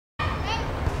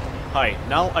Hi,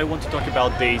 now I want to talk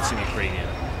about dates in Ukrainian.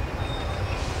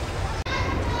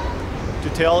 To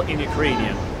tell in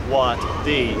Ukrainian what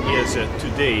day is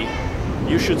today,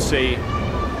 you should say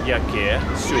яке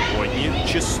сьогодні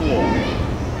число.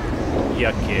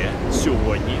 Яке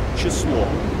сьогодні число.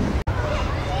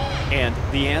 And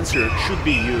the answer should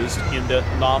be used in the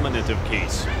nominative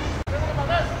case.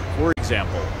 For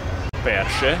example,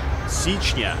 1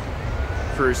 січня,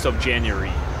 1st of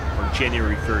January, or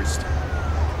January 1st.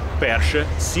 1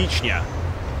 січня.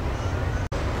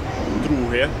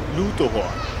 2 лютого,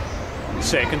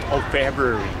 2nd of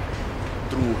February,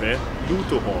 2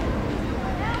 лютого.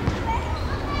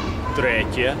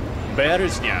 3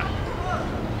 березня,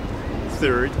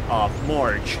 3rd of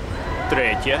March,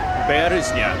 3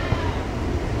 березня.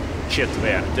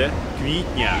 4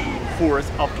 квітня, 4th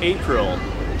of April,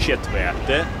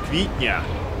 4 квітня.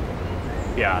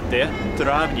 5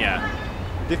 травня,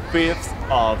 the 5th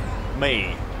of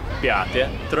May, 5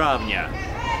 травня.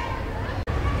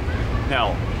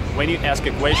 Now, when you ask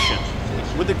a question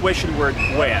with the question word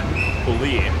when,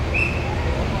 коли,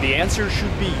 the answer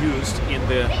should be used in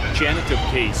the genitive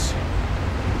case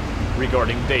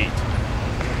regarding date.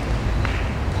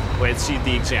 Let's see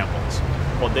the examples.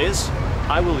 For this,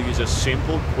 I will use a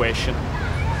simple question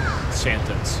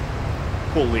sentence.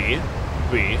 Коли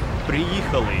ви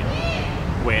приїхали?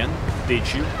 When did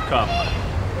you come?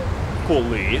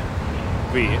 Коли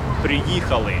ви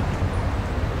приїхали?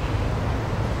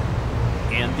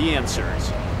 And the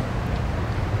answers.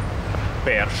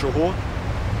 1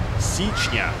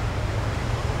 січня.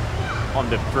 On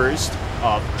the 1st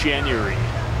of January.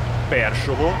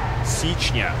 1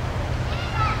 січня.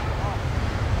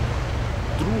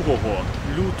 2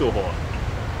 лютого.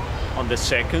 On the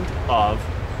 2nd of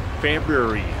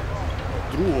February.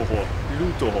 2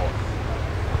 лютого.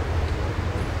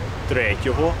 3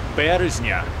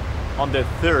 березня. On the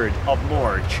 3rd of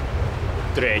March.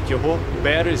 3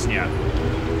 березня.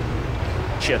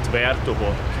 4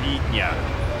 квітня.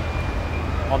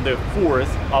 On the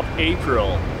 4th of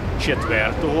April.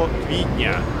 4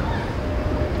 квітня.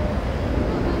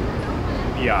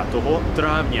 5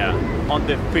 травня. On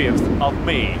the 5th of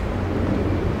May.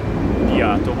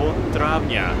 5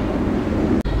 травня.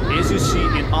 As you see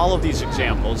in all of these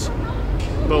examples,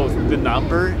 both the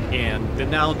number and the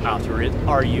noun after it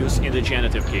are used in the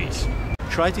genitive case.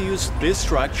 Try to use this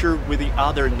structure with the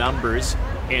other numbers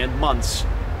and months.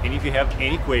 And if you have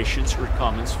any questions or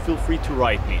comments, feel free to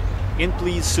write me. And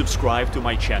please subscribe to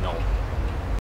my channel.